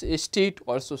against a state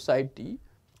or society.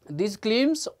 These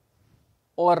claims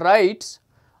or rights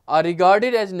are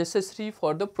regarded as necessary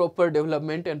for the proper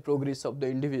development and progress of the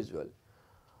individual.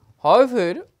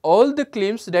 However, all the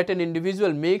claims that an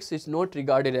individual makes is not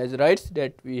regarded as rights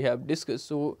that we have discussed.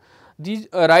 So, these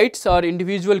rights are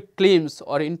individual claims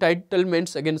or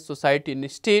entitlements against society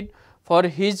and state for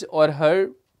his or her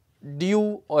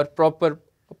due or proper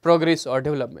progress or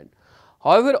development.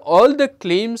 However, all the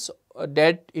claims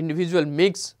that individual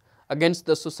makes against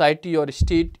the society or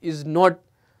state is not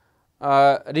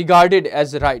regarded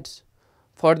as rights.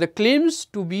 For the claims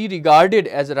to be regarded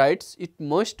as rights, it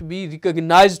must be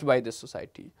recognized by the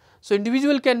society. So,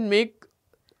 individual can make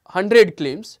 100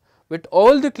 claims, but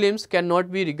all the claims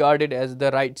cannot be regarded as the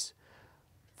rights.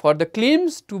 For the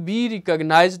claims to be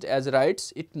recognized as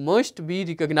rights, it must be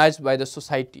recognized by the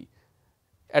society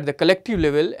at the collective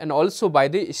level and also by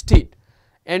the state.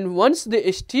 And once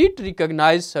the state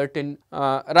recognizes certain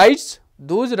rights,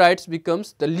 those rights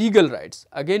becomes the legal rights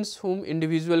against whom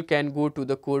individual can go to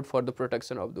the court for the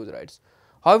protection of those rights.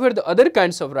 However, the other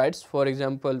kinds of rights, for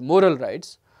example, moral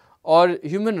rights or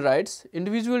human rights,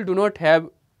 individual do not have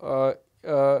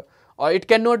or it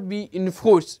cannot be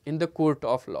enforced in the court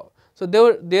of law. So,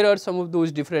 there are some of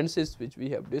those differences which we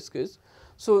have discussed.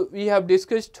 So, we have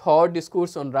discussed how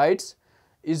discourse on rights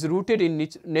is rooted in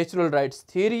natural rights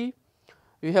theory.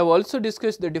 We have also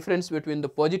discussed the difference between the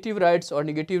positive rights or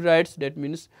negative rights, that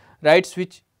means rights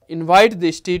which invite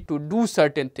the state to do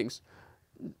certain things,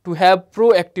 to have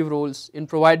proactive roles in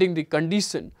providing the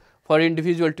condition for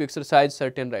individual to exercise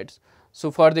certain rights.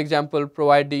 So, for the example,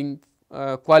 providing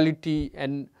quality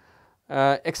and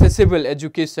accessible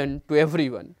education to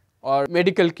everyone or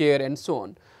medical care and so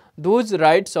on. Those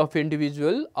rights of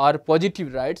individual are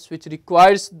positive rights which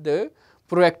requires the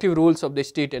proactive roles of the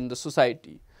state and the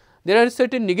society. There are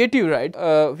certain negative rights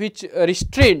which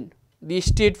restrain the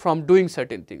state from doing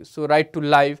certain things. So, right to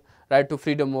life, right to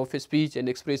freedom of speech and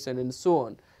expression and so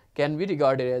on can be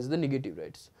regarded as the negative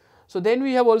rights. So, then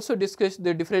we have also discussed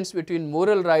the difference between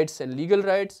moral rights and legal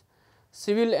rights,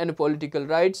 civil and political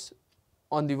rights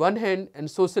on the one hand and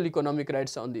social economic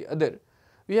rights on the other.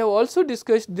 We have also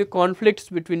discussed the conflicts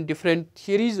between different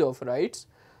theories of rights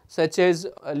such as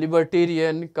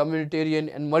libertarian,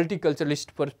 communitarian and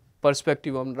multiculturalist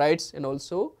perspective on rights and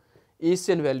also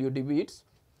Asian value debates.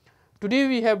 Today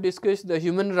we have discussed the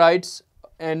human rights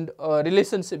and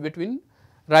relationship between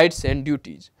rights and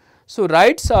duties. So,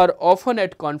 rights are often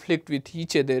at conflict with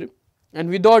each other and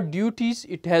without duties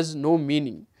it has no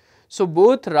meaning. So,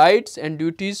 both rights and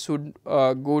duties should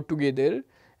go together,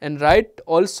 and right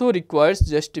also requires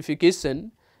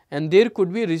justification and there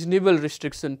could be reasonable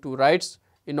restriction to rights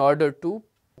in order to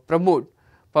promote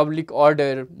public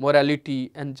order, morality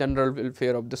and general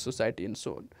welfare of the society and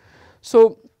so on.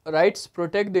 So, rights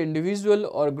protect the individual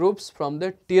or groups from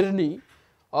the tyranny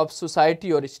of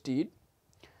society or state.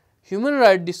 Human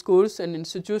rights discourse and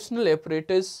institutional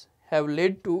apparatus have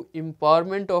led to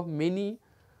empowerment of many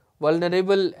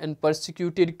vulnerable and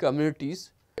persecuted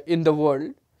communities in the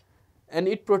world, and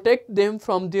it protects them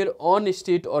from their own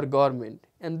state or government.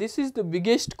 And this is the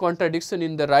biggest contradiction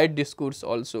in the right discourse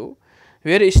also,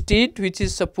 where a state which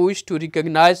is supposed to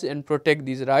recognize and protect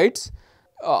these rights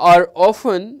are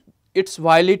often its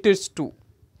violators too.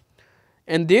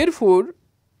 And therefore,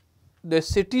 the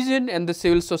citizen and the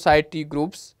civil society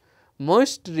groups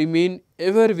must remain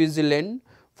ever vigilant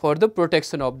for the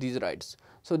protection of these rights.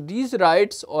 So, these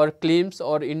rights or claims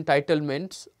or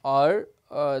entitlements are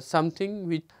something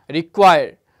which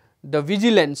require the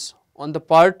vigilance on the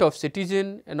part of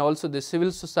citizen and also the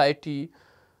civil society,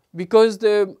 because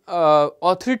the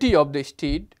authority of the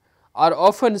state are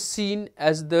often seen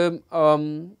as the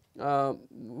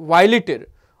violator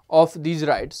of these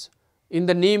rights in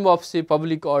the name of, say,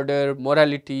 public order,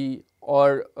 morality,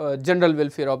 or general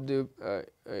welfare of the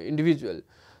individual.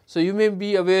 So, you may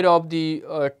be aware of the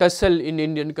tussle in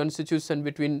Indian constitution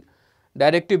between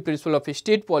directive principle of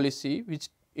state policy, which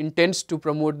intends to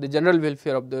promote the general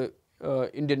welfare of the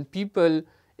Indian people,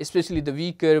 especially the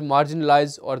weaker,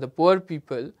 marginalized or the poor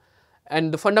people,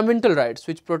 and the fundamental rights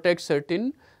which protect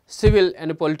certain civil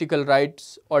and political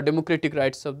rights or democratic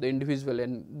rights of the individual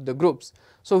and the groups.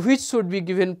 So, which should be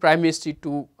given primacy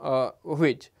to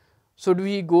which? Should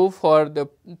we go for the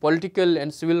political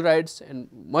and civil rights and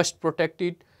must protect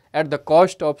it at the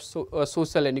cost of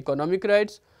social and economic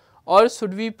rights, or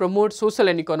should we promote social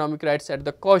and economic rights at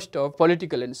the cost of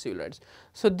political and civil rights?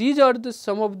 So, these are the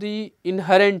some of the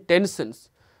inherent tensions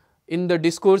in the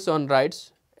discourse on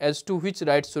rights, as to which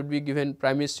rights should be given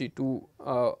primacy to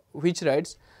which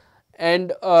rights, and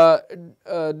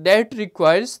that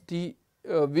requires the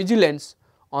vigilance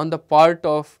on the part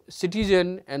of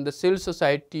citizen and the civil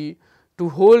society to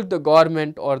hold the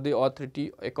government or the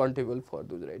authority accountable for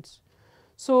those rights.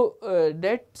 So,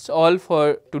 that is all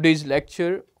for today's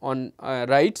lecture on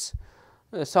rights.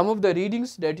 Some of the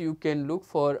readings that you can look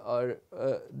for are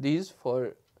these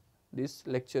for this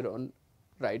lecture on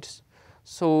rights.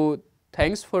 So,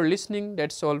 thanks for listening.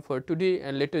 That is all for today,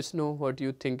 and let us know what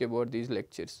you think about these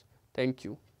lectures. Thank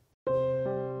you.